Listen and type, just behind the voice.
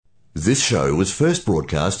This show was first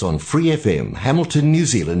broadcast on Free FM, Hamilton, New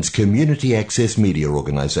Zealand's community access media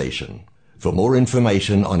organisation. For more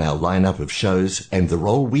information on our lineup of shows and the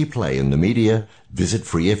role we play in the media, visit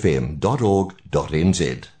freefm.org.nz.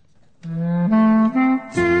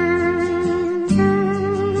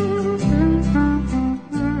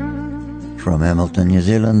 From Hamilton, New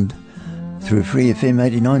Zealand, through Free FM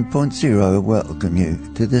 89.0, I welcome you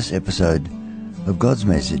to this episode of God's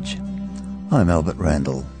Message. I'm Albert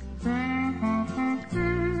Randall.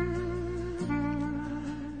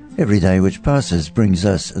 Every day which passes brings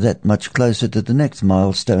us that much closer to the next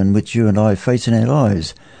milestone which you and I face in our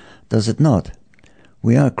lives, does it not?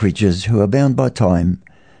 We are creatures who are bound by time,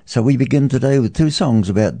 so we begin today with two songs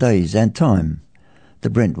about days and time.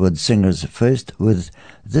 The Brentwood Singers first with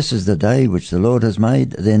This Is the Day Which the Lord Has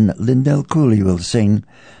Made, then Lindell Cooley will sing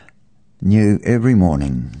New Every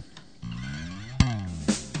Morning.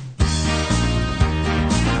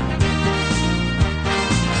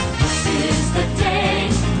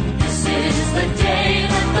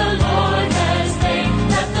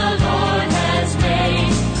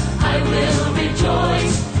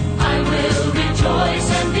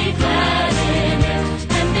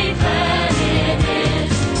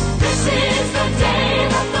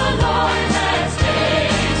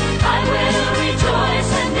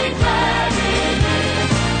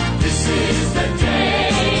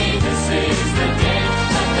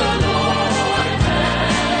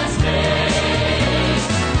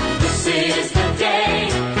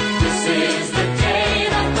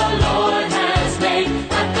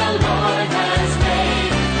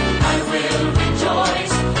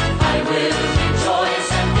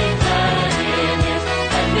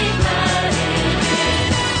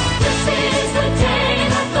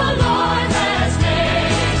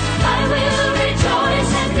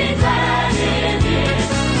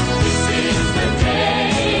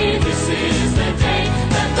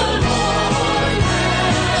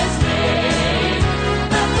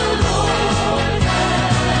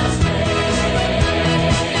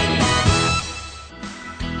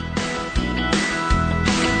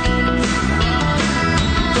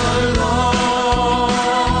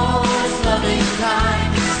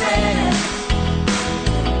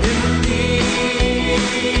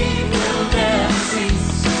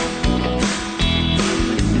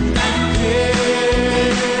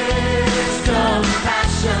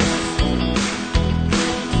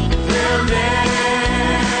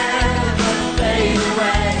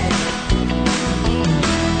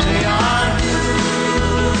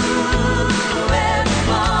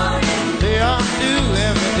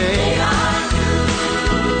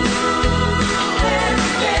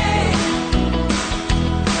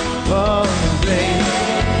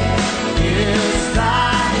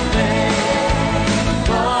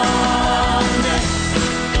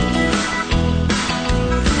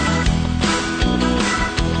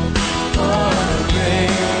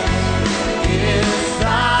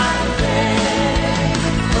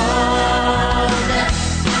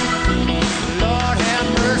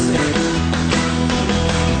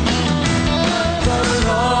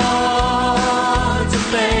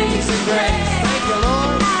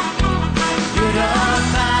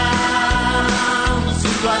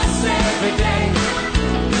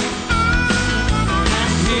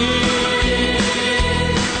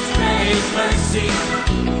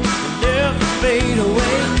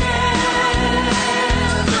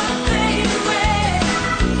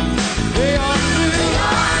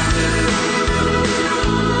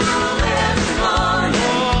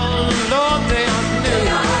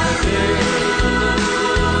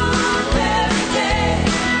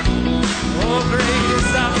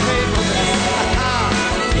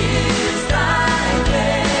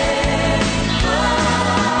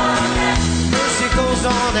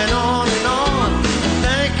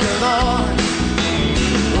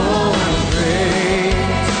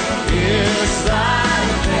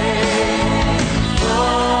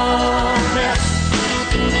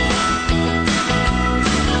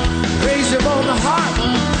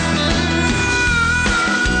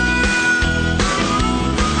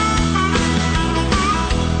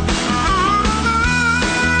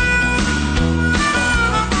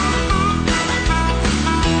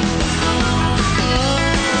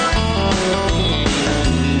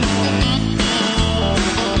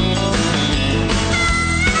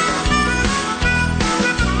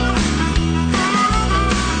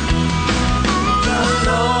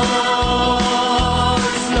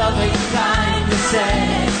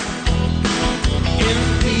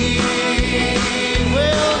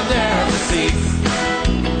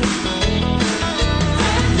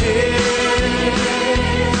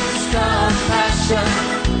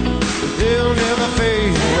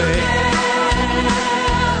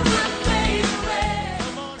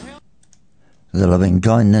 The loving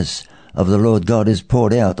kindness of the Lord God is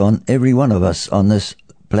poured out on every one of us on this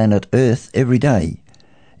planet Earth every day.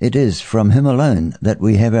 It is from Him alone that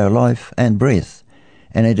we have our life and breath,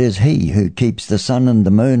 and it is He who keeps the sun and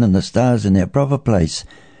the moon and the stars in their proper place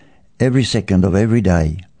every second of every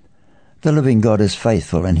day. The living God is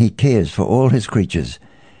faithful, and He cares for all His creatures,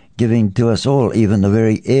 giving to us all even the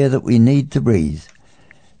very air that we need to breathe.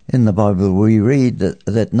 In the Bible we read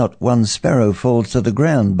that not one sparrow falls to the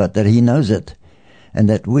ground, but that He knows it, and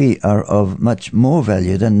that we are of much more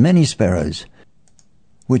value than many sparrows,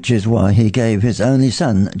 which is why He gave His only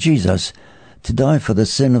Son, Jesus, to die for the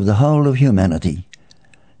sin of the whole of humanity.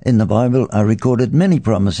 In the Bible are recorded many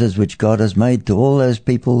promises which God has made to all those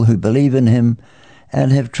people who believe in Him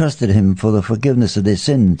and have trusted Him for the forgiveness of their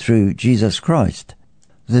sin through Jesus Christ.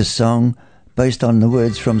 This song, based on the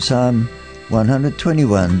words from Psalm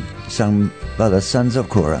 121, sung by the sons of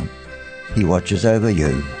Korah. He watches over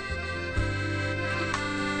you.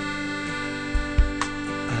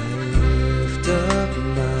 I lift up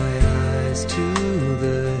my eyes to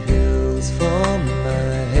the hills from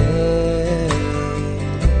my head.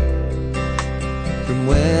 From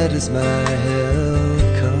where does my help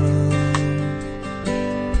come?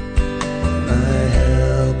 My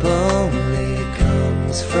help only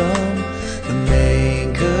comes from the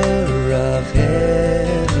Maker of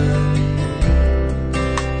heaven,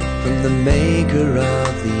 from the Maker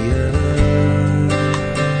of the earth.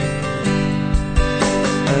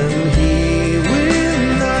 And He will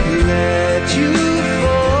not let you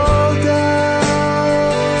fall down.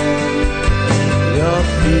 Your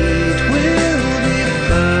feet will be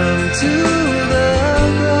firm to the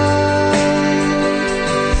ground.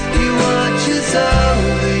 He watches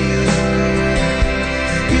over you.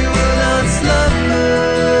 He will not slumber.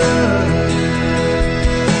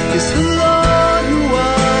 It's the Lord who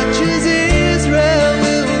watches. Israel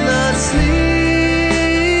will not sleep.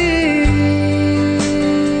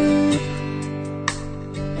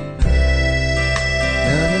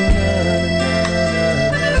 Na, na, na, na, na,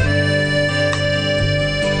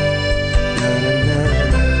 na,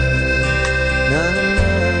 na.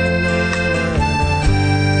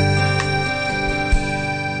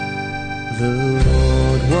 The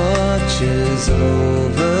Lord watches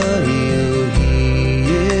over you. He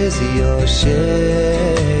is your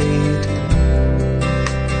shade,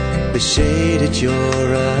 the shade at your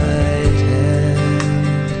right hand,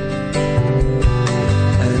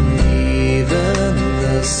 and even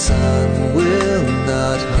the sun will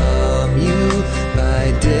not harm you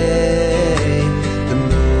by day. The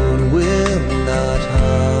moon will not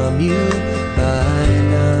harm you by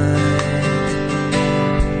night.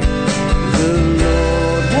 The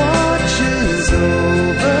Lord watches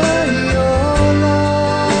over your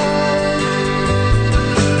life.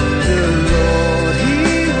 The Lord, He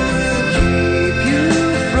will keep you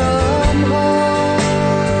from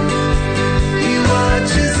harm. He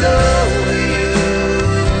watches over you.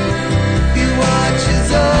 He watches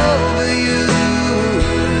over you.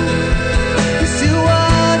 Yes, He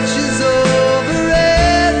watches over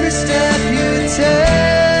every step you take.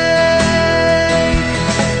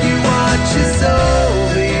 He watches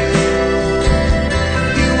over you.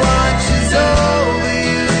 He watches over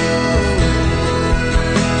you.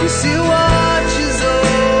 Yes, He watches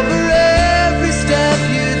over every step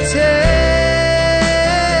you take.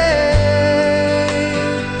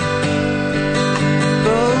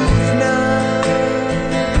 Both now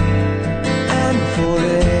and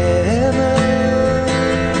forever.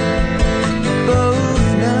 Both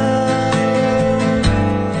now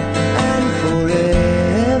and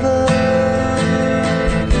forever.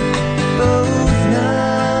 Both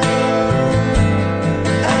now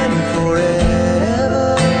and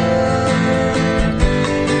forever.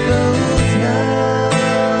 Both now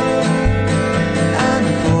and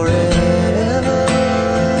forever.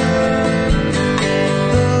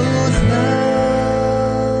 Both now.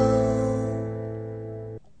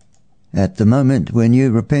 At the moment when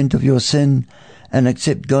you repent of your sin and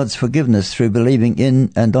accept God's forgiveness through believing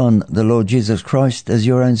in and on the Lord Jesus Christ as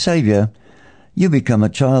your own Saviour, you become a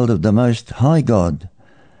child of the Most High God.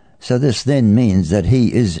 So this then means that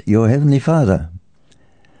He is your Heavenly Father.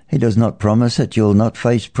 He does not promise that you'll not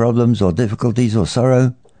face problems or difficulties or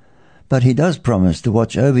sorrow, but He does promise to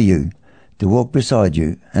watch over you, to walk beside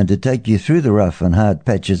you, and to take you through the rough and hard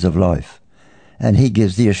patches of life. And He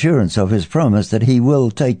gives the assurance of His promise that He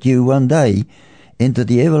will take you one day into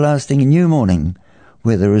the everlasting new morning,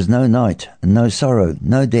 where there is no night, no sorrow,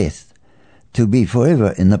 no death, to be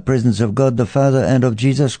forever in the presence of God the Father and of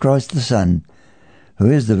Jesus Christ the Son, who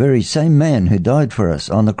is the very same man who died for us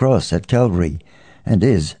on the cross at Calvary and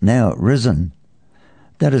is now risen.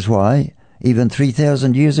 That is why Even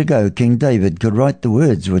 3,000 years ago, King David could write the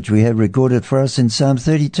words which we have recorded for us in Psalm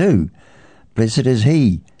 32. Blessed is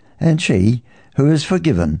he and she who is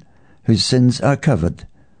forgiven, whose sins are covered.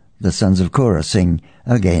 The sons of Korah sing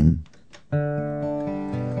again.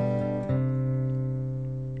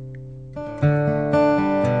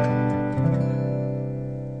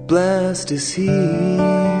 Blessed is he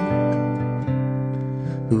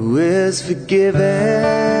who is forgiven,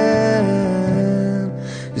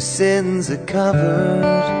 whose sins are covered.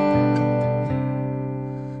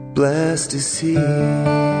 Blessed is he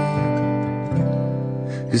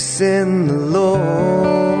whose sin the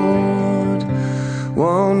Lord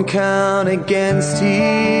won't count against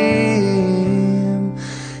him,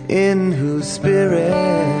 in whose spirit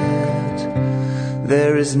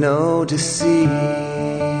there is no deceit.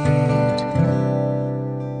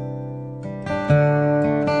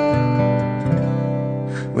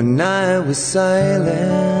 When I was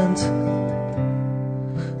silent,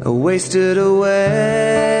 I wasted away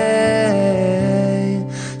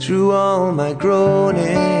through all my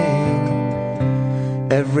groaning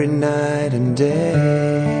every night and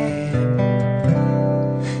day.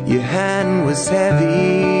 Your hand was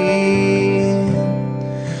heavy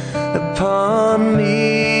upon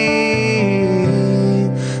me,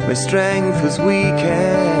 my strength was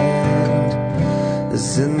weakened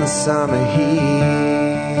as in the summer heat.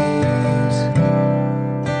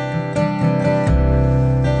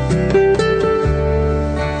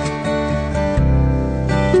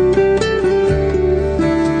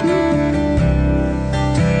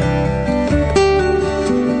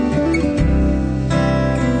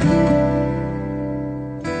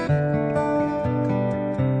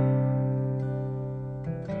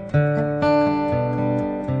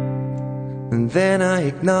 Then I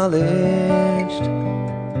acknowledged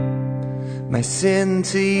my sin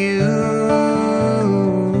to you,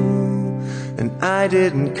 and I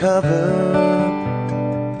didn't cover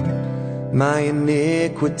my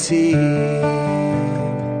iniquity.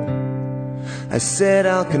 I said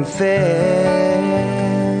I'll confess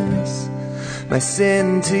my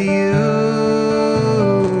sin to you,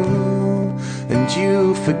 and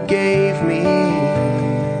you forgave me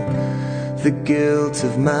the guilt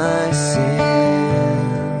of my sin.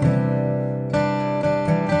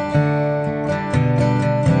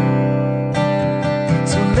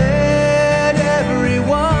 So let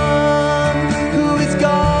everyone who is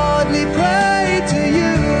godly pray to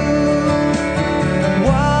you,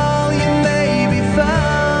 while you may be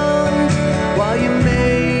found, while you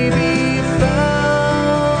may be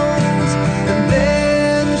found. And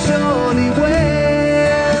then surely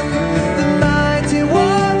when the mighty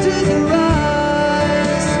waters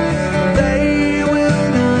rise, they will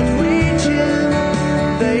not reach him,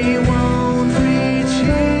 they won't reach him.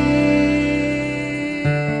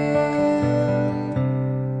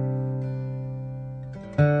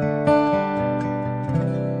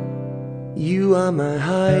 You are my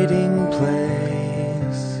hiding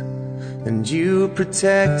place, and you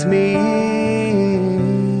protect me,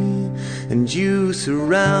 and you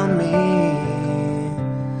surround me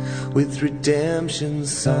with redemption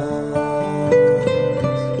songs.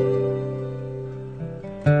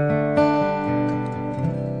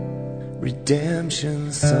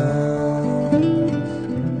 Redemption songs.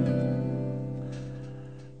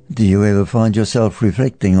 Do you ever find yourself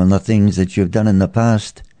reflecting on the things that you've done in the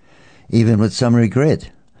past, even with some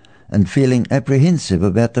regret, and feeling apprehensive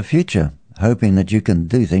about the future, hoping that you can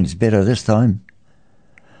do things better this time?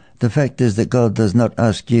 The fact is that God does not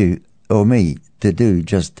ask you or me to do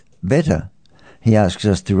just better. He asks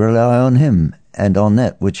us to rely on Him and on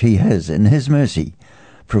that which He has in His mercy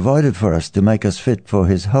provided for us to make us fit for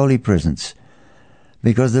His holy presence,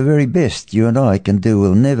 because the very best you and I can do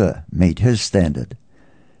will never meet His standard.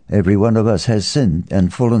 Every one of us has sinned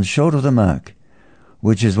and fallen short of the mark,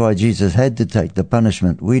 which is why Jesus had to take the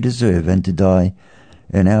punishment we deserve and to die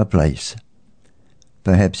in our place.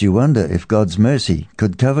 Perhaps you wonder if God's mercy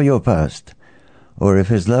could cover your past, or if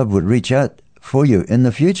His love would reach out for you in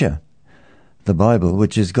the future. The Bible,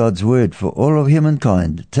 which is God's word for all of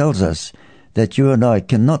humankind, tells us that you and I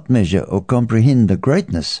cannot measure or comprehend the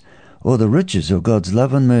greatness or the riches of God's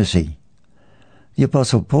love and mercy. The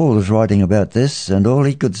Apostle Paul is writing about this, and all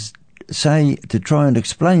he could say to try and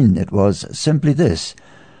explain it was simply this: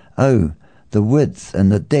 "Oh, the width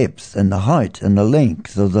and the depth and the height and the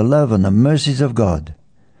length of the love and the mercies of God."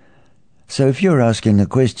 So if you're asking the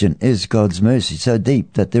question, is God's mercy so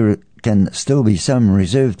deep that there can still be some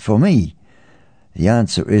reserved for me? The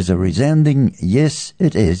answer is a resounding yes,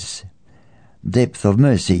 it is. Depth of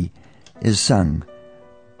Mercy is sung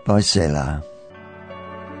by Selah.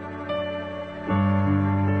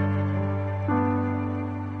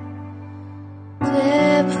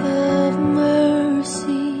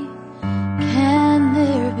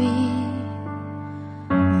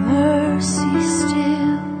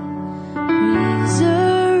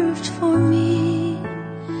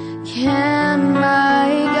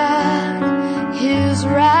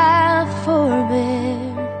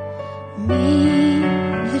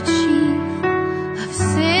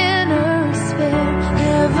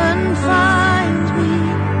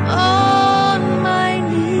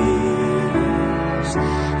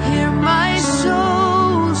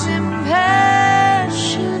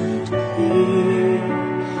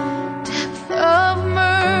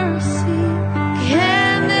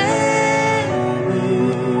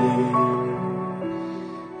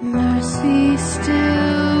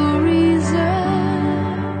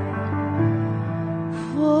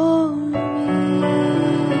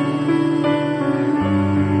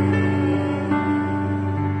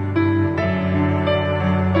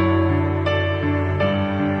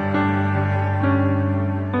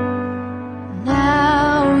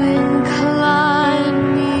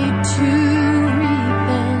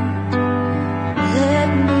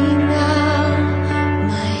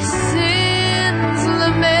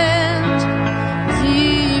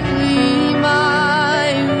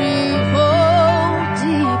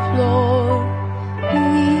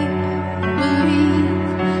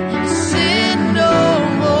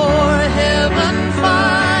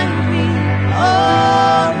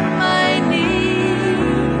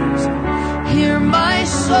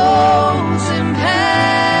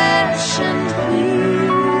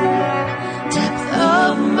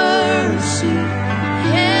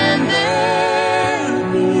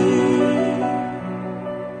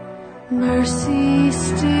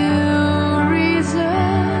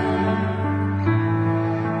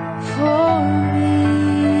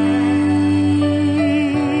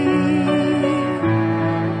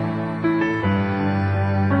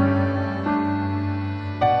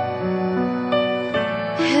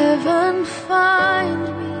 heaven find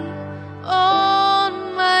me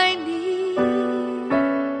on my knees.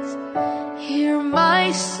 Hear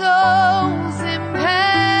my soul's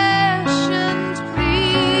impassioned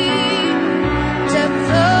plea.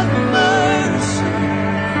 Depth of mercy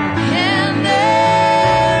can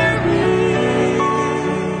ne'er be.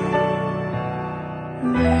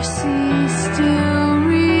 Mercy still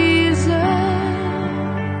reserved.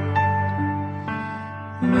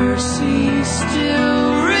 Mercy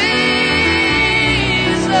still reserved.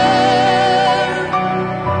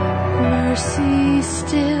 Mercy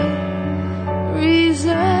still reserved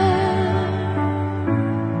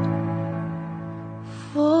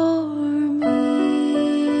for me.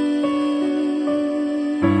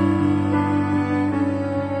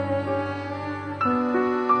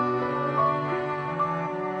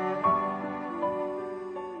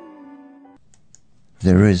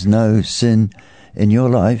 There is no sin in your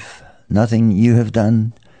life, nothing you have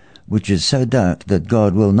done, which is so dark that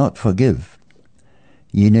God will not forgive.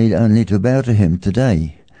 You need only to bow to Him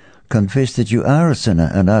today, confess that you are a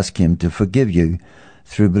sinner, and ask Him to forgive you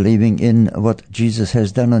through believing in what Jesus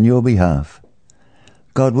has done on your behalf.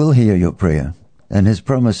 God will hear your prayer, and His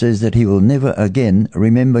promise is that He will never again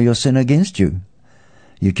remember your sin against you.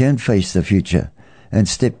 You can face the future and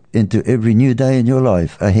step into every new day in your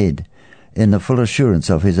life ahead in the full assurance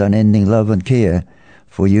of His unending love and care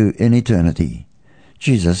for you in eternity.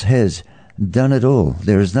 Jesus has done it all.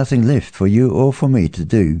 There is nothing left for you or for me to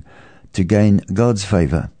do to gain God's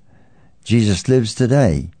favor. Jesus lives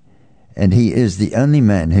today, and He is the only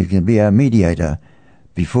man who can be our mediator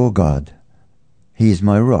before God. He is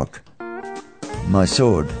my rock, my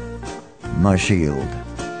sword, my shield.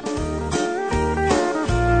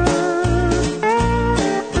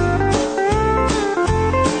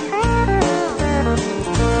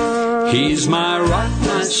 He's my rock,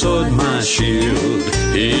 my sword, my shield.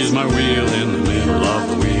 He's my wheel in the middle of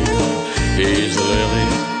the wheel. He's the lily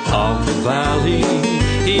of the valley.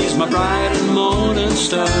 He's my bright and morning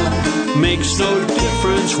star. Makes no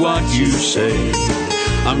difference what you say.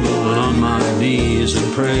 I'm going on my knees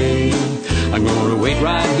and pray. I'm going to wait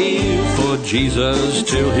right here for Jesus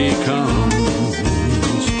till He comes.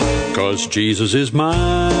 'Cause Jesus is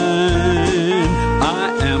mine.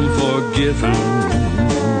 I am forgiven.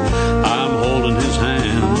 His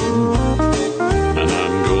hand, and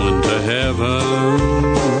I'm going to heaven,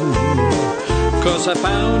 'cause I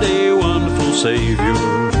found a wonderful Savior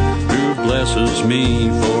who blesses me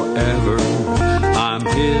forever. I'm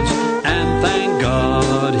His, and thank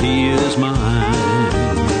God He is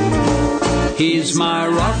mine. He's my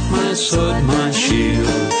rock, my sword, my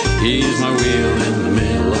shield. He's my wheel in the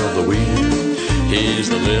middle of the wheel. He's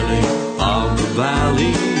the lily of the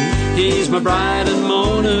valley. He's my bright and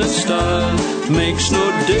morning star. Makes no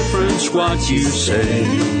difference what you say.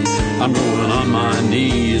 I'm going on my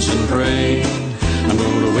knees and pray. I'm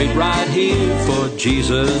going to wait right here for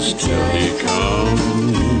Jesus till He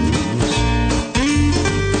comes.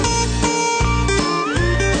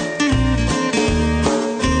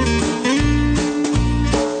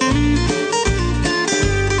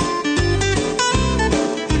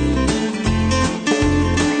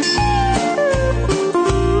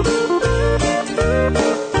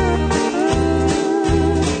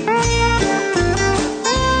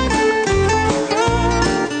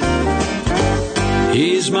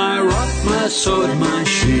 He's my rock, my sword, my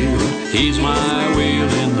shield. He's my wheel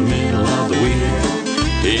in the middle of the wheel.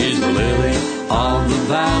 He's the lily of the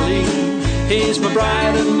valley. He's my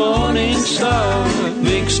bright and morning star.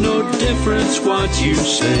 Makes no difference what you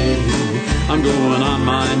say. I'm going on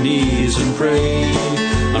my knees and pray.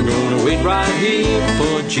 I'm going to wait right here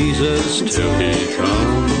for Jesus till He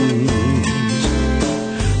comes.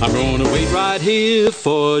 I'm going to wait right here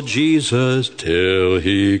for Jesus till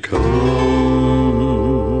He comes.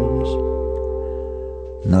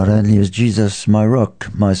 Not only is Jesus my rock,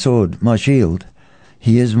 my sword, my shield,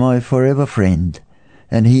 He is my forever friend,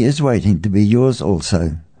 and He is waiting to be yours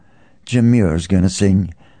also. Jim Muir is going to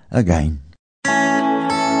sing again.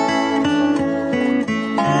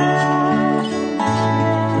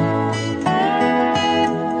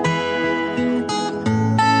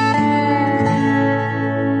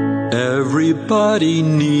 Everybody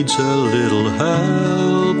needs a little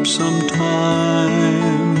help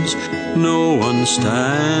sometimes. No one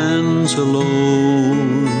stands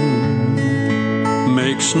alone.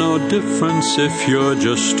 Makes no difference if you're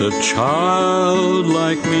just a child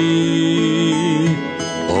like me,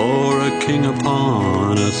 or a king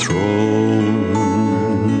upon a throne.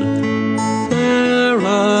 There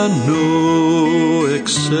are no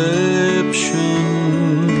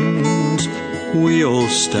exceptions. We all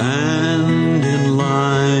stand in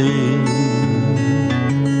line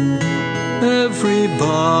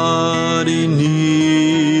Everybody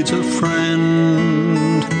needs a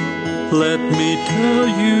friend. Let me tell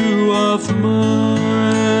you of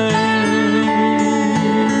mine.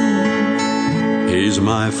 He's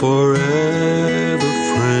my forever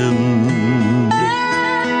friend,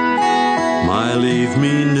 my leave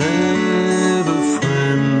me never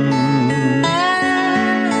friend.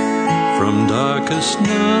 From darkest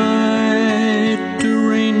night to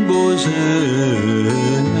rainbow's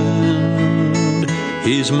end,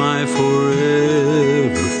 he's my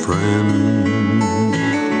forever friend.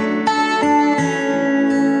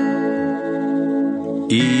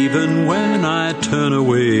 Even when I turn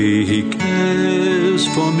away, he cares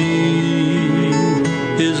for me.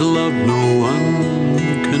 His love no one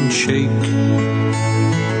can shake.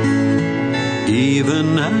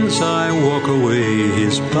 Even as I walk away,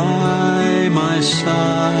 he's by my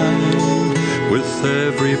side with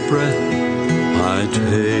every breath I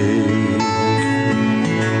take.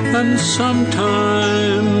 And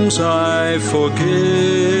sometimes I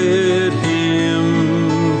forget him,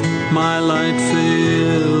 my light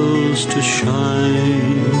fails to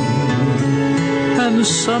shine. And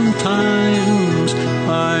sometimes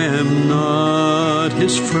I am not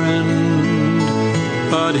his friend,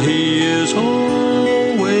 but he is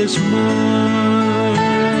always mine.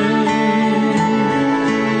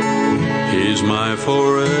 He's my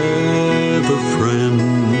forever friend,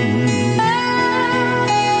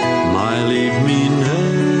 my leave me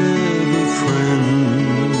never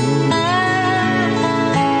friend.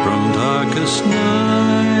 From darkest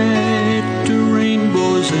night to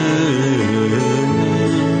rainbow's end,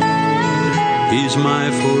 he's my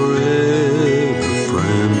forever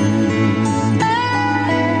friend.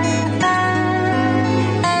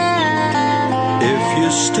 If you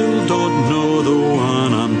still don't know the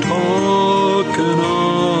one I'm talking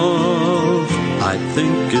of, I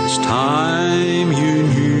think it's time you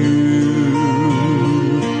knew.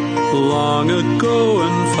 Long ago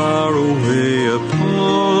and far away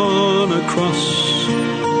upon a cross,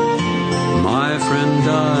 my friend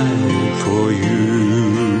died for you.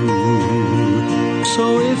 So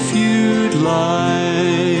if you'd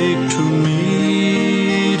like to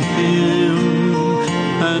meet him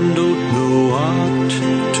and don't know what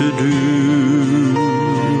to do,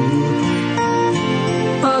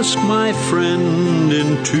 ask my friend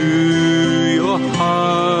into your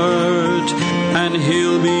heart, and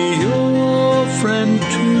he'll be your friend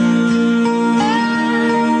too.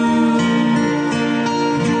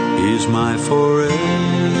 He's my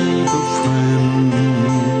forever friend,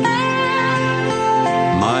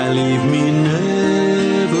 my leave me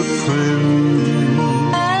never friend.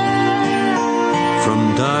 From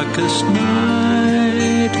darkest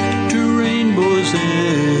night to rainbow's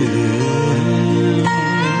end,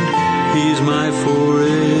 he's my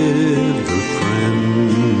forever friend.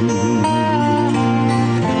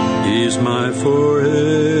 He's my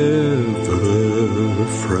forever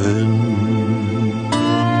friend.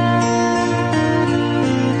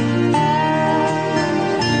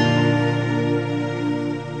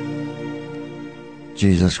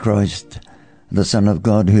 Jesus Christ, the Son of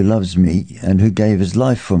God who loves me and who gave his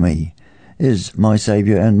life for me, is my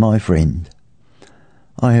Saviour and my friend.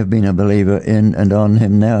 I have been a believer in and on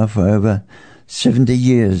him now for over 70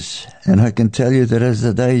 years, and I can tell you that as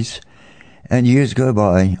the days and years go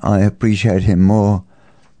by, I appreciate him more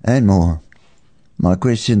and more. My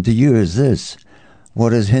question to you is this: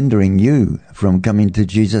 what is hindering you from coming to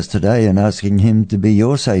Jesus today and asking him to be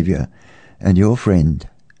your Saviour and your friend?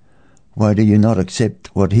 Why do you not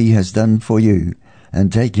accept what he has done for you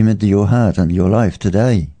and take him into your heart and your life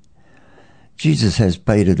today? Jesus has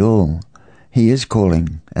paid it all. He is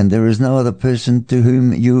calling, and there is no other person to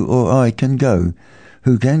whom you or I can go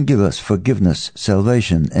who can give us forgiveness,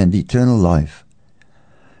 salvation, and eternal life.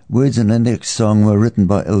 Words in the next song were written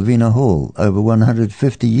by Elvina Hall over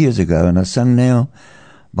 150 years ago and are sung now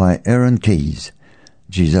by Aaron Keys.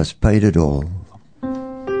 Jesus paid it all.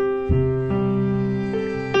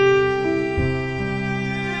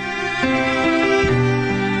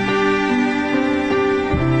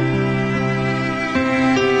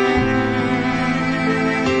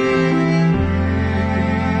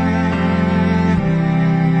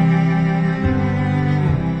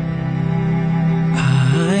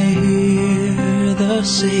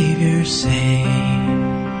 Savior say,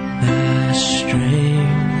 thy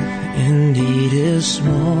strength indeed is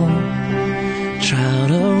small.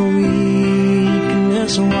 Child of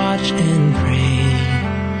weakness, watch and pray,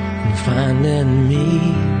 and find in me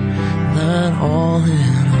thine all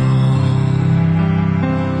in all.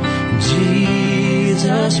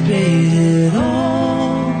 Jesus paid it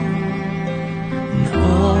all, and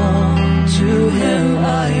all to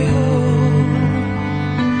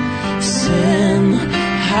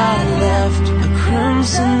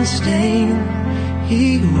stain,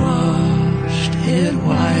 He washed it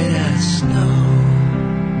white as snow.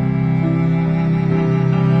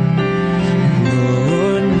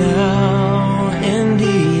 Lord, now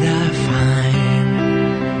indeed I find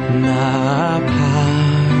my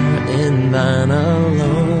power in Thine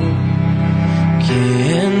alone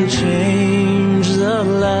can change the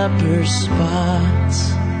leper's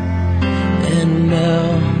spots and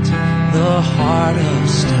melt the heart of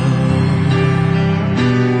stone.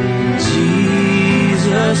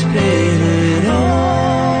 Jesus paid it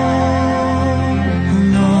all,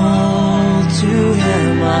 and all to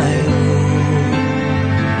Him I owe.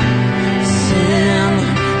 Sin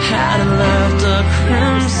had left a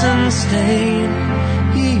crimson stain,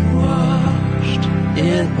 He washed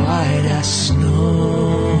it white as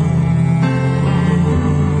snow.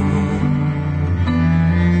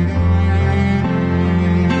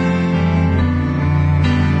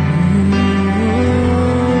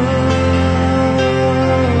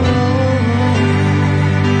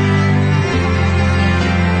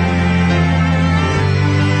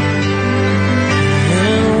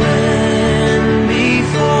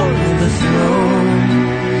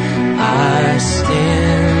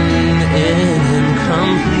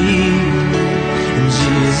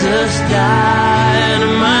 Jesus died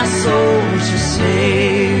my soul to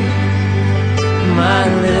save. My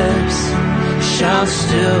lips shall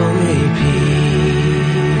still repeat,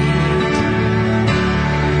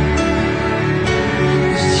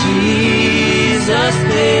 Jesus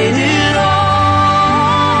paid it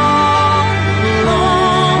all,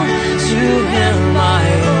 belong to Him I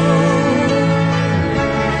owe.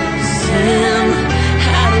 Sin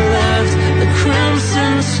had left the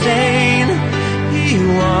crimson stain, He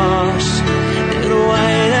washed it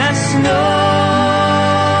white as snow.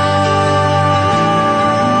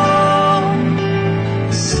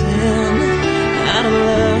 Sin had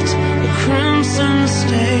left the crimson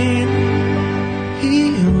stain, He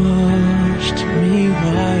washed me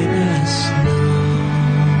white as snow.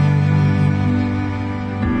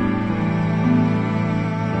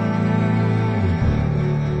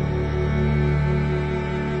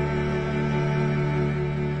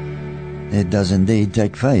 It does indeed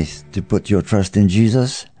take faith to put your trust in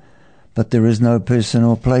Jesus, but there is no person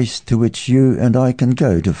or place to which you and I can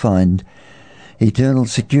go to find eternal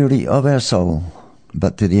security of our soul,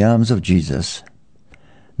 but to the arms of Jesus.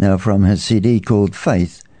 Now from his CD called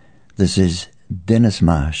Faith, this is Dennis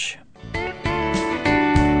Marsh.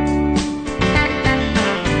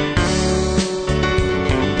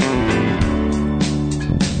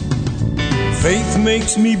 Faith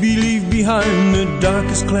makes me believe behind the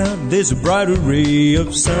darkest cloud there's a brighter ray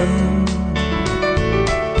of sun.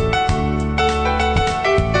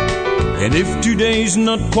 And if today's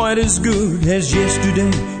not quite as good as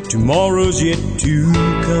yesterday, tomorrow's yet to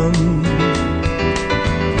come.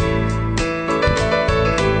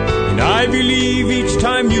 And I believe each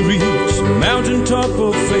time you reach the mountaintop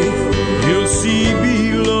of faith, you'll see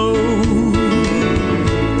below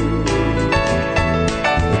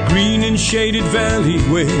green and shaded valley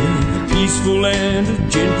where a peaceful and a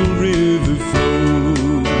gentle river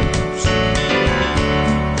flows.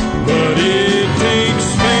 But it takes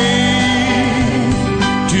faith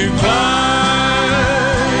to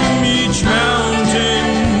climb each mountain.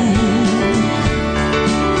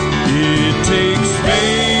 It takes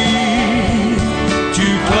faith to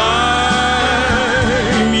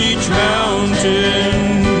climb each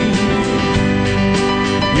mountain.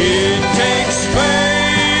 It takes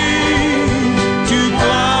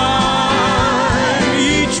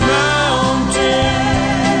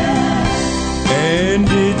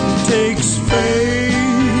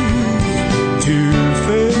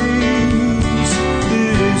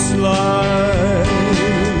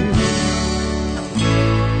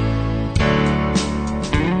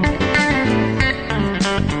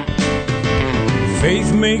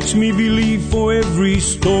faith makes me believe for every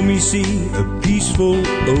stormy sea a peaceful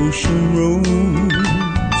ocean roams.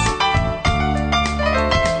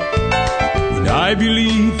 And I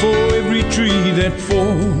believe for every tree that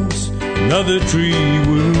falls, another tree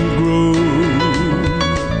will grow.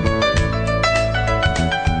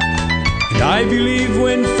 And I believe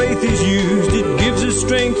when faith is used, it gives us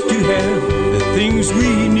strength to have the things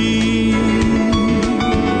we need.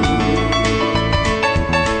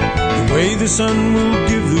 The way the sun will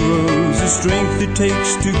give the rose the strength it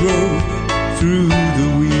takes to grow through the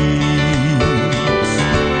weeds.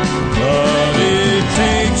 But it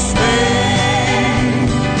takes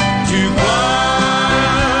faith to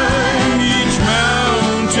climb each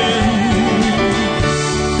mountain.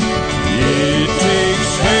 It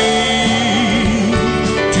takes faith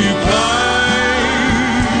to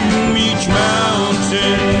climb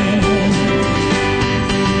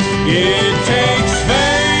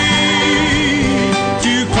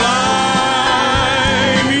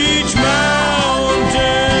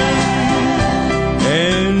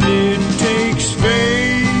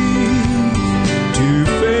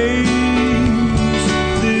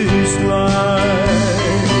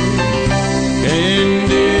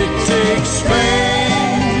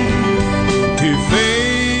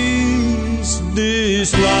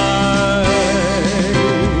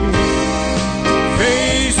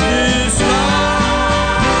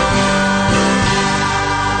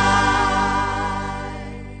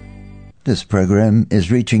This program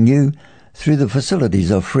is reaching you through the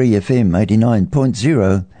facilities of Free FM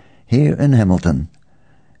 89.0 here in Hamilton.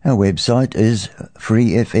 Our website is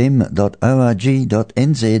freefm.org.nz,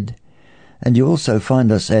 and you also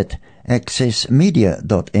find us at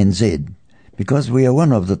accessmedia.nz, because we are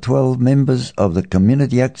one of the 12 members of the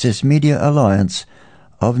Community Access Media Alliance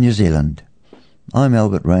of New Zealand. I'm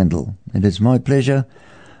Albert Randall. It is my pleasure,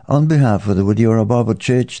 on behalf of the Wadiora Bible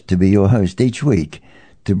Church, to be your host each week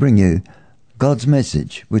to bring you God's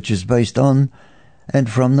message, which is based on and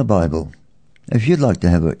from the Bible. If you'd like to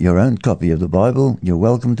have your own copy of the Bible, you're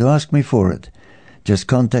welcome to ask me for it. Just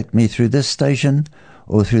contact me through this station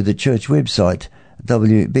or through the church website,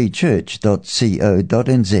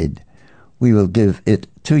 wbchurch.co.nz. We will give it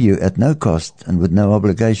to you at no cost and with no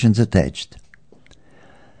obligations attached.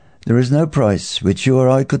 There is no price which you or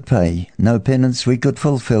I could pay, no penance we could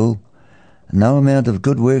fulfill, no amount of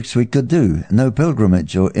good works we could do, no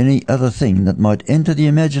pilgrimage or any other thing that might enter the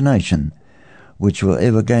imagination, which will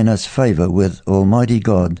ever gain us favour with Almighty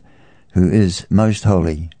God, who is most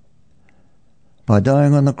holy. By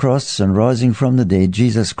dying on the cross and rising from the dead,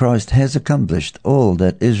 Jesus Christ has accomplished all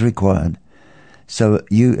that is required. So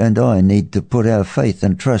you and I need to put our faith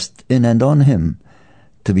and trust in and on Him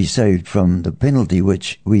to be saved from the penalty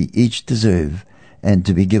which we each deserve and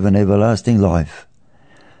to be given everlasting life.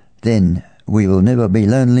 Then we will never be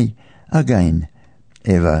lonely again,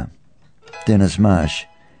 ever. Dennis Marsh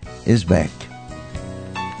is back.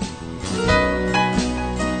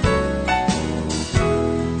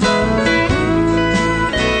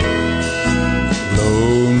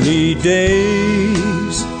 Lonely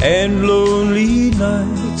days and lonely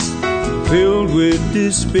nights filled with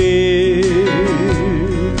despair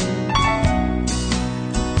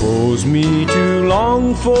cause me to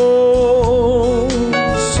long for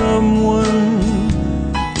someone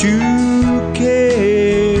to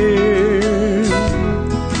care.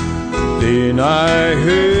 Then I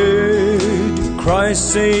heard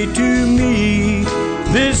Christ say to me,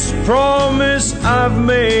 this promise I've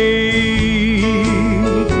made,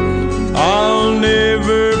 I'll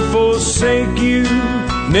never forsake you,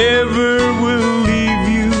 never will leave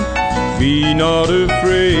you, be not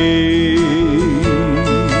afraid.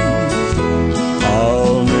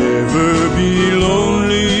 I'll never be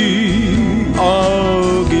lonely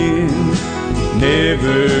again,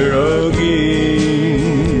 never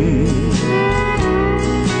again.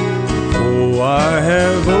 Oh, I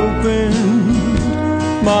have opened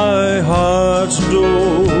my heart's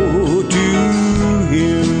door to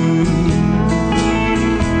Him,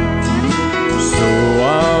 so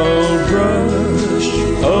I'll brush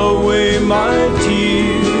away my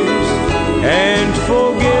tears and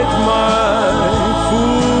forget my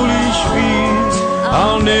foolish fears.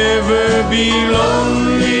 I'll never be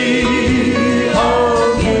lonely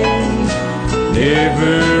again,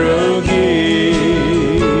 never again.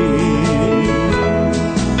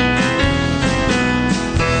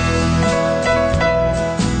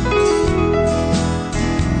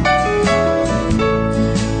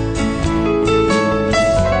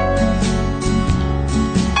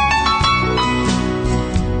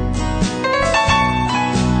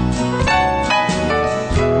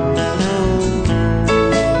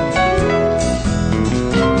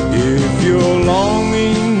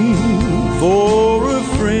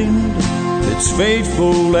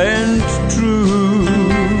 Faithful and true,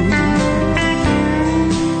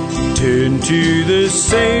 turn to the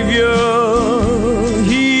Savior,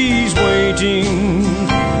 He's waiting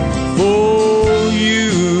for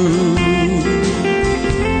you.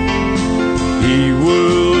 He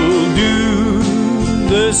will do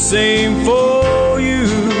the same for you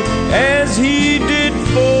as He did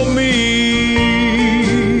for me.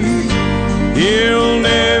 He'll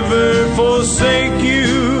never forsake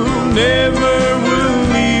you, never.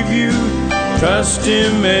 Trust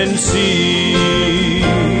Him and see,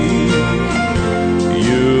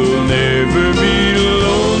 you'll never be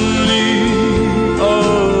lonely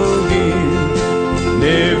again,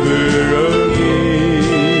 never again.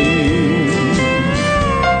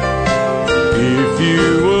 If you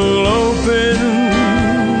will open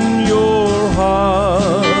your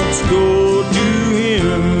heart's door to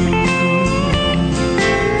Him,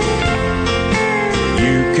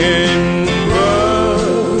 you can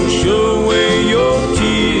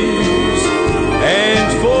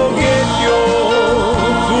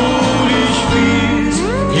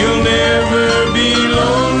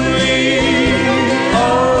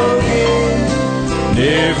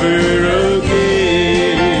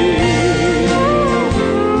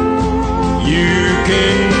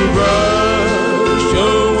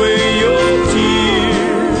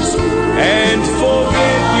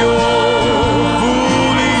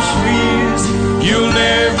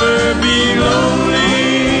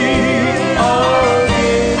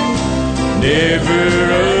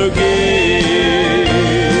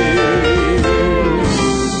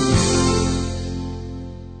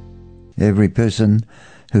every person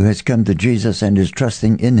who has come to Jesus and is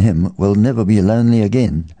trusting in Him will never be lonely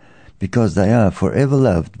again, because they are forever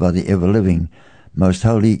loved by the ever-living, most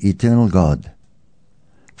holy, eternal God.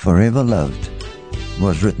 Forever Loved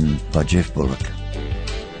was written by Jeff Bullock.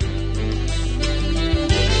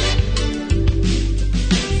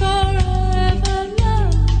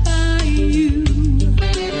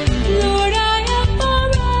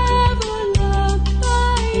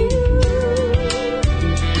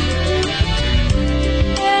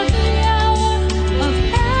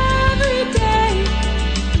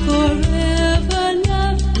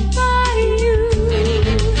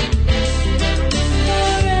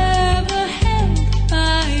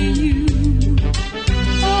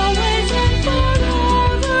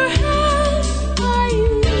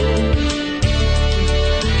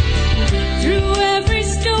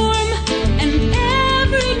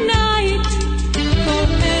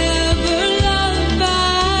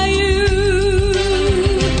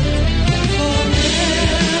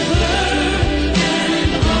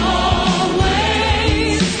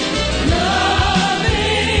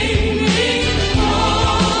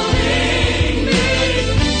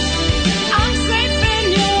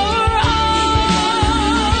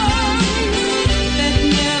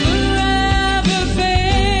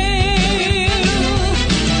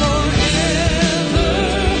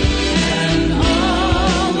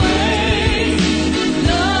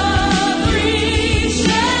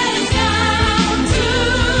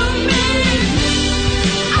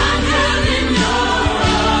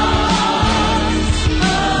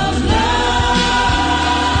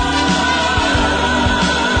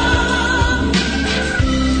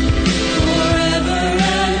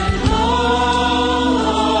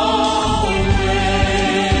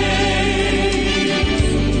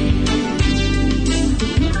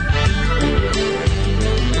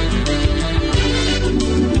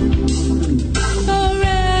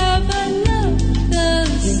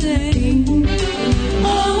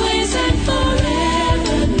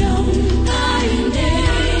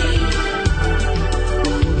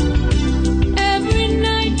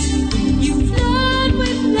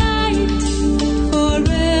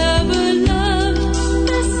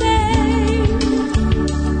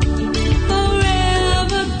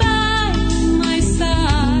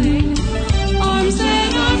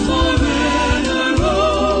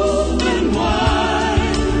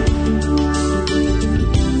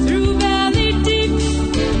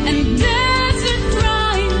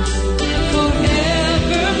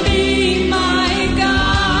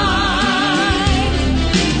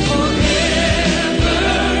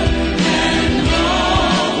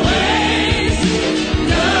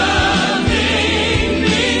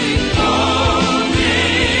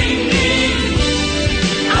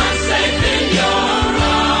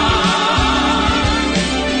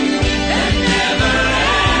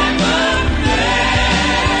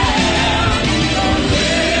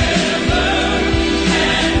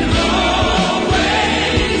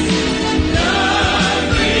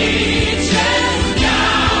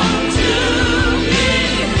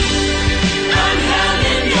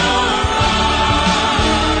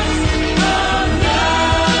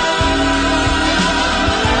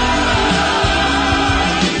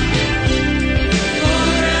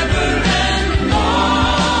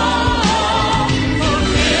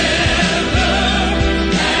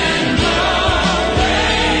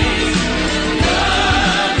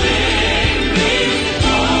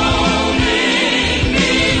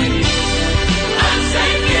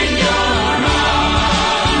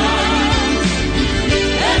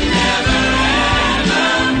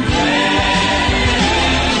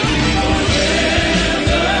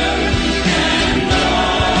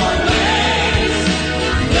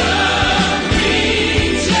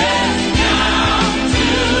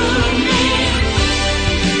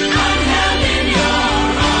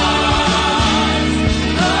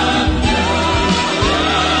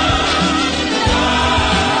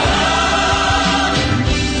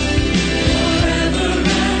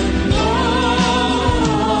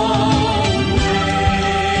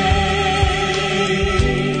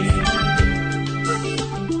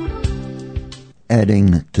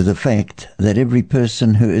 Adding to the fact that every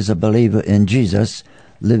person who is a believer in Jesus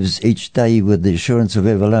lives each day with the assurance of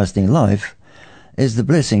everlasting life, is the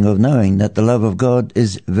blessing of knowing that the love of God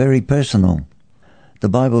is very personal. The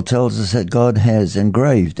Bible tells us that God has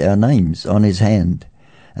engraved our names on His hand,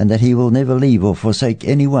 and that He will never leave or forsake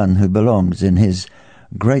anyone who belongs in His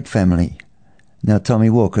great family. Now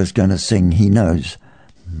Tommy Walker's going to sing He Knows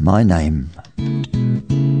My Name.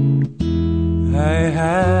 I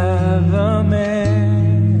have a maker.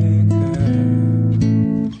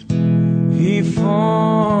 He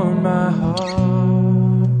formed my heart.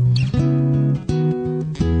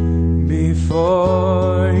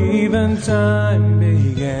 time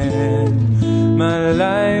began, my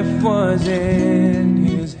life was in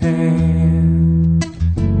His hand.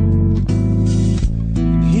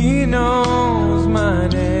 He knows my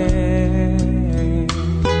name.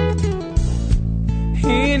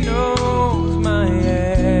 He knows my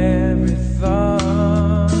every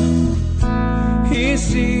thought. He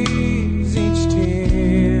sees each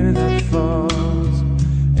tear that falls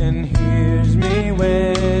and hears me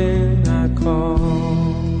when I call.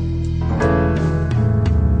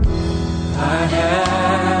 I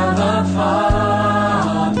have a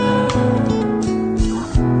Father.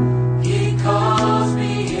 He calls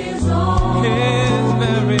me His own. His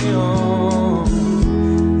very own.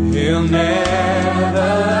 He'll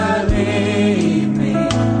never leave me.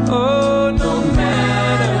 Oh, no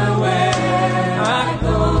matter where I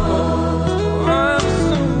go. I'm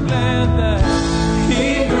so glad that He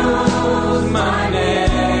knows my name.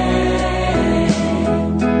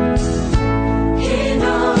 He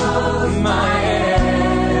knows my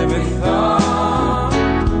every thought.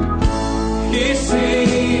 He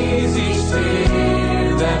sees each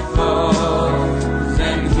tear that falls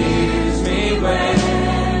and hears me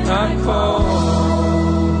when I call.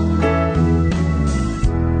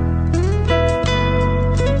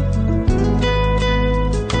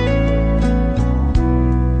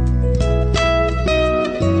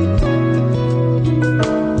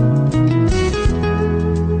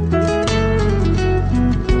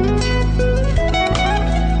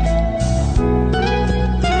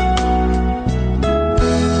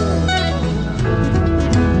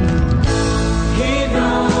 He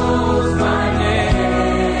knows my name.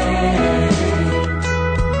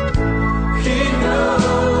 He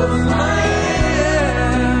knows my every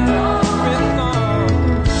thought.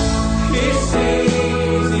 He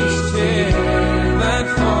sees each tear that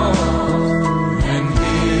falls and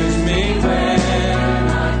hears me when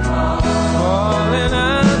I call. Calling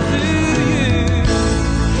out to You.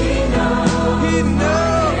 He knows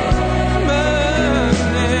my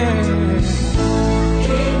name.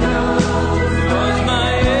 He knows my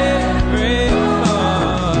every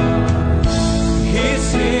thought. He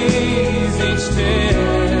sees each tear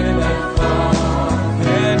that falls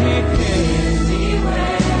and He hears me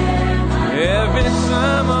every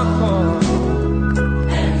time I call.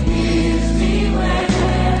 And hears me when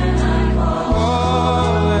I call.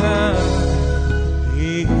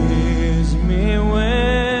 He hears me when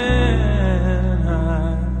I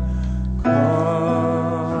call.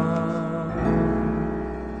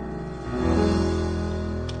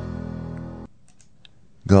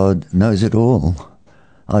 God knows it all.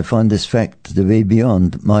 I find this fact to be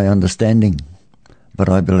beyond my understanding, but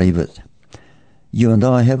I believe it. You and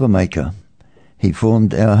I have a Maker. He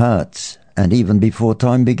formed our hearts, and even before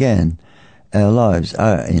time began, our lives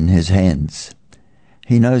are in His hands.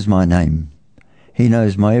 He knows my name. He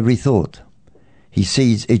knows my every thought. He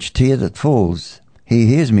sees each tear that falls. He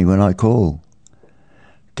hears me when I call.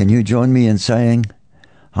 Can you join me in saying,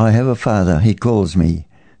 I have a Father, He calls me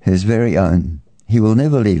His very own. He will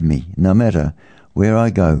never leave me, no matter where I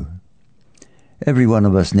go. Every one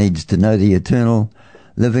of us needs to know the eternal,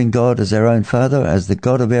 living God as our own Father, as the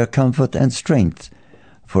God of our comfort and strength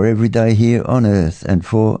for every day here on earth and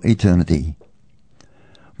for eternity.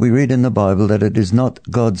 We read in the Bible that it is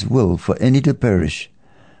not God's will for any to perish,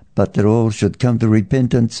 but that all should come to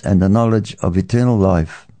repentance and the knowledge of eternal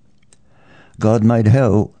life. God made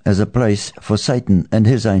hell as a place for Satan and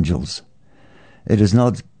his angels. It is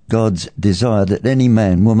not God's desire that any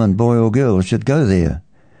man, woman, boy or girl should go there,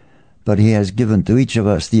 but He has given to each of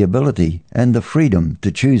us the ability and the freedom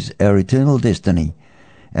to choose our eternal destiny,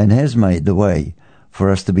 and has made the way for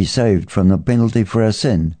us to be saved from the penalty for our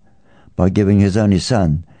sin by giving His only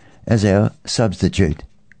Son as our substitute.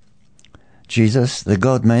 Jesus, the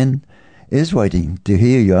God-man, is waiting to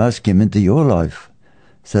hear you ask Him into your life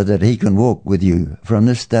so that He can walk with you from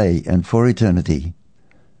this day and for eternity.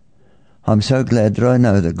 I'm so glad that I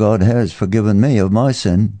know that God has forgiven me of my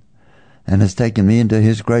sin and has taken me into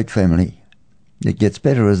His great family. It gets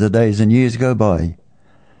better as the days and years go by.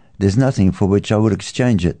 There's nothing for which I would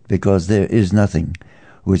exchange it, because there is nothing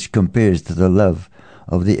which compares to the love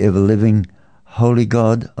of the ever-living, holy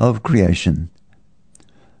God of creation.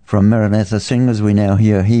 From Maranatha singers we now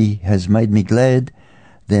hear He Has Made Me Glad.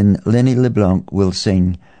 Then Lenny LeBlanc will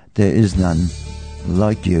sing There Is None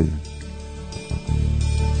Like You.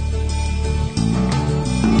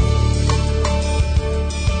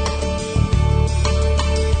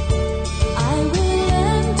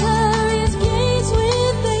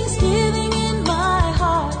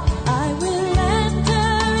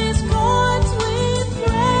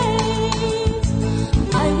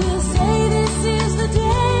 I will say this is the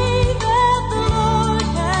day that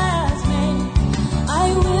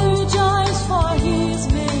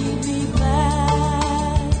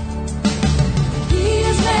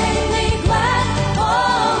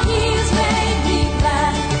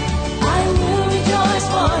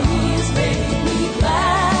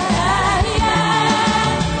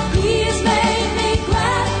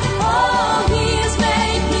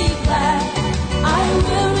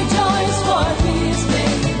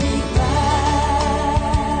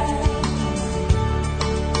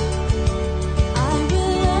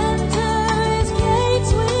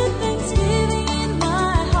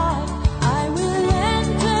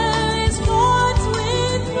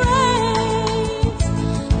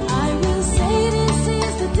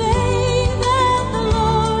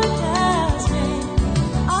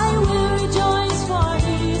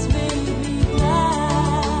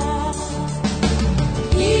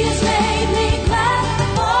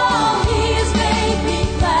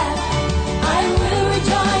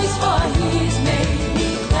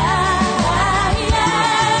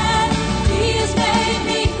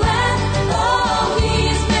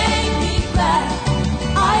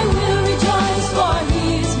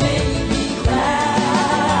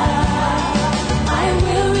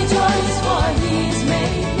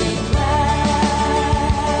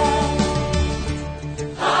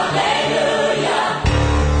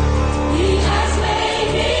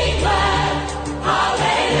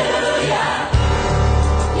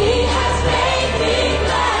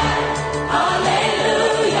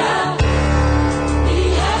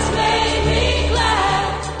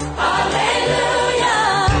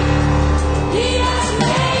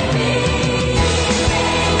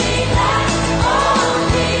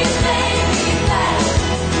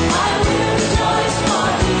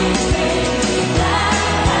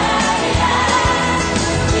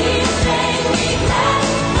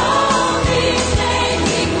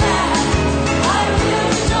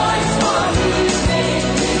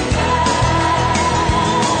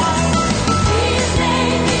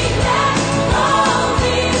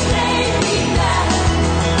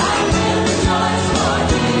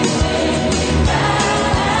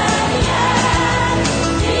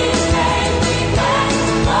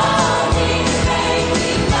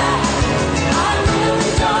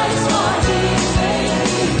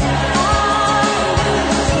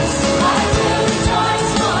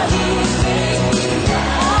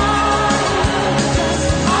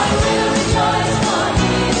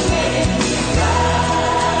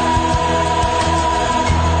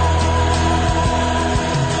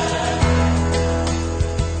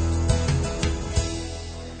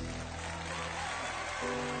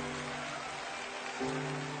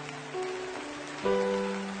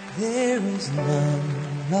There is none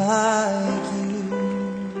like you.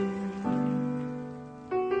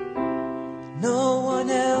 No one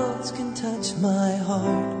else can touch my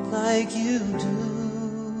heart like you do.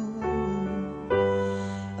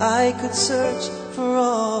 I could search for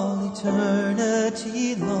all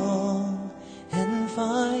eternity long and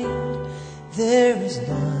find there is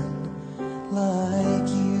none like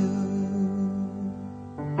you.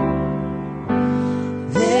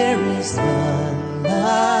 There is none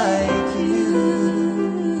like you.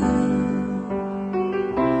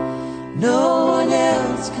 No one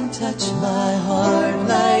else can touch my heart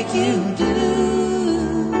like you do.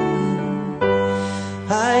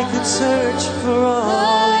 I could search for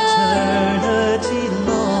all eternity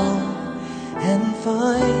long and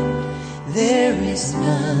find there is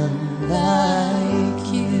none like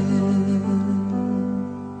you.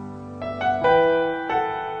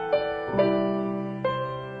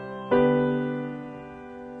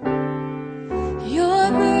 Your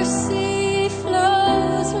mercy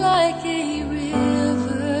flows like a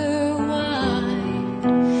river wide,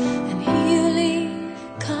 and healing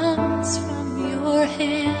comes from your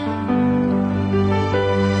hand.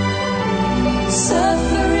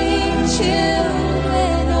 Suffering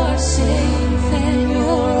children are safe in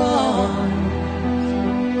your arms.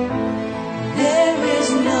 There is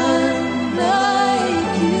none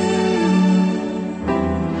like you.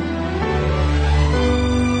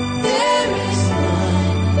 There is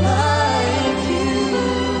none like you.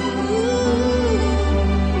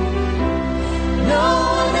 No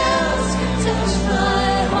one else can touch my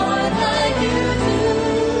heart like you do.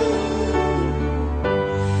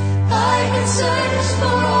 I can search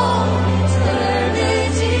for all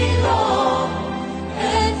eternity long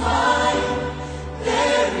and find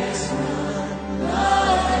there is none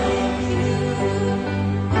like you.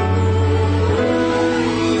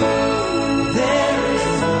 There is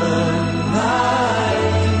none like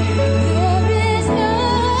you. There is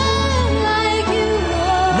none like you.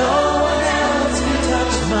 No one else can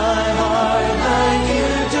touch my heart like you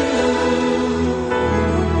do.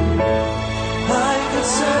 I could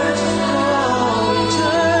search for all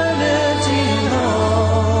eternity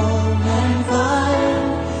long and find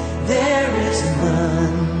there is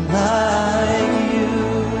none like you.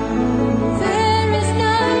 There is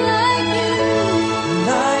none like you. And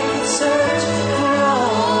I could search for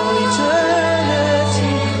all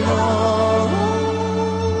eternity long.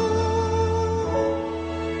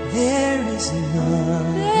 There is none.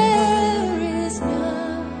 There is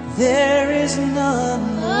none. There is none,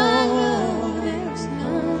 I know Lord. there's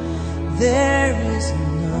none. There is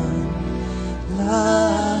none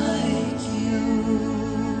like you.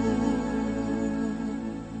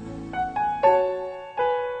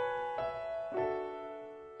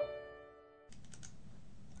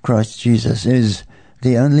 Christ Jesus is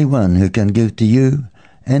the only one who can give to you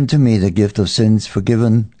and to me the gift of sins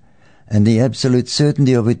forgiven and the absolute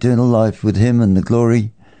certainty of eternal life with him in the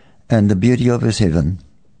glory and the beauty of his heaven.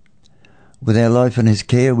 With our life in his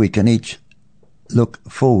care, we can each look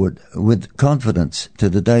forward with confidence to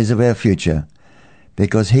the days of our future,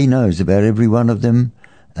 because he knows about every one of them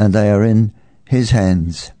and they are in his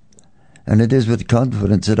hands. And it is with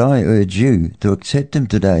confidence that I urge you to accept him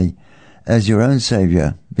today as your own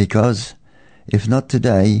Saviour, because if not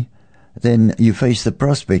today, then you face the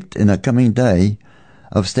prospect in a coming day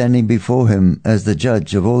of standing before him as the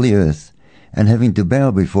judge of all the earth and having to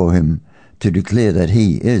bow before him to declare that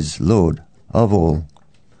he is Lord of all.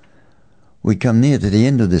 We come near to the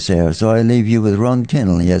end of this hour, so I leave you with Ron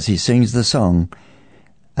Kennelly as he sings the song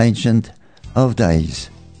Ancient of Days.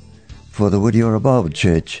 For the Woodiora Bible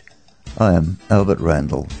Church, I am Albert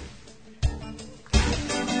Randall.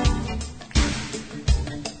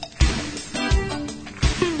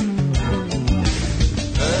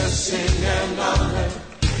 Blessing and honor,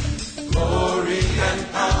 glory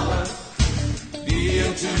and power be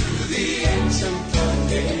unto the Ancient of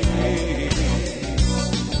Days.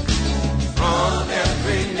 From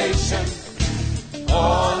every nation,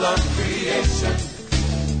 all of creation,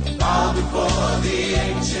 bow before the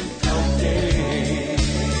Ancient of Days.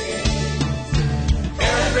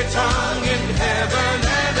 Every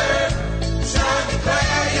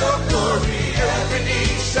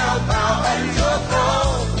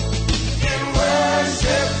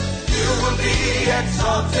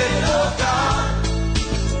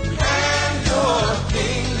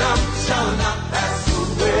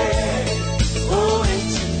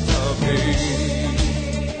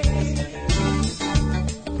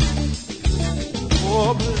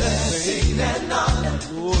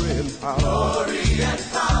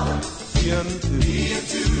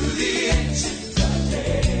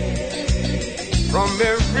from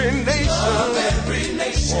every nation,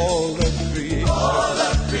 all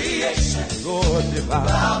of creation, Lord divine,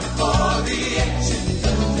 bow before the Ancient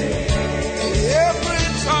of Days. Every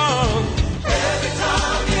tongue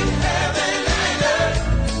in heaven and earth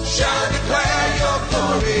shall declare your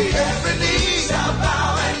glory. Every knee shall bow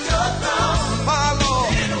at your throne, my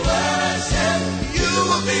Lord. In worship, you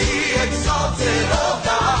will be exalted, O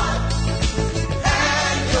God,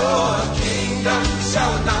 and your kingdom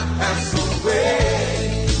shall not pass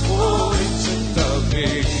away. Oh, Ancient of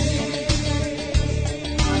Days.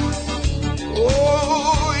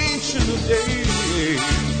 Oh, Ancient of Days.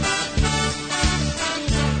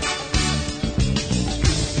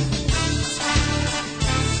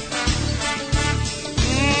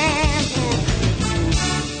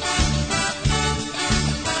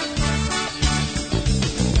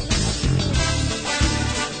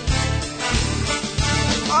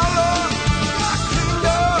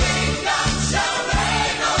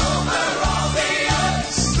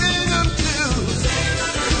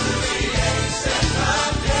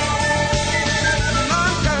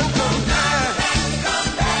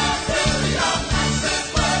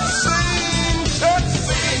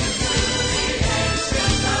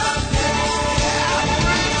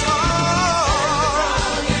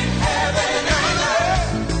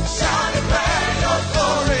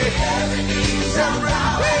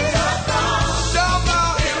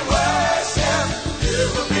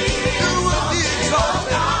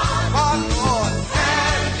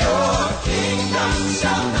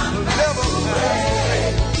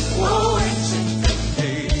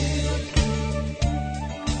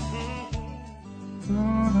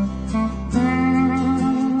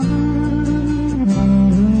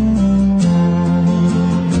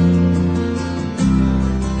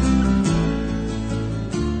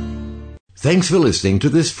 Thanks for listening to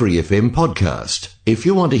this Free FM podcast. If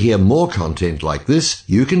you want to hear more content like this,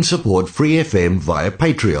 you can support Free FM via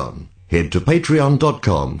Patreon. Head to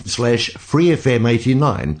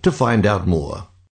patreon.com/freefm89 to find out more.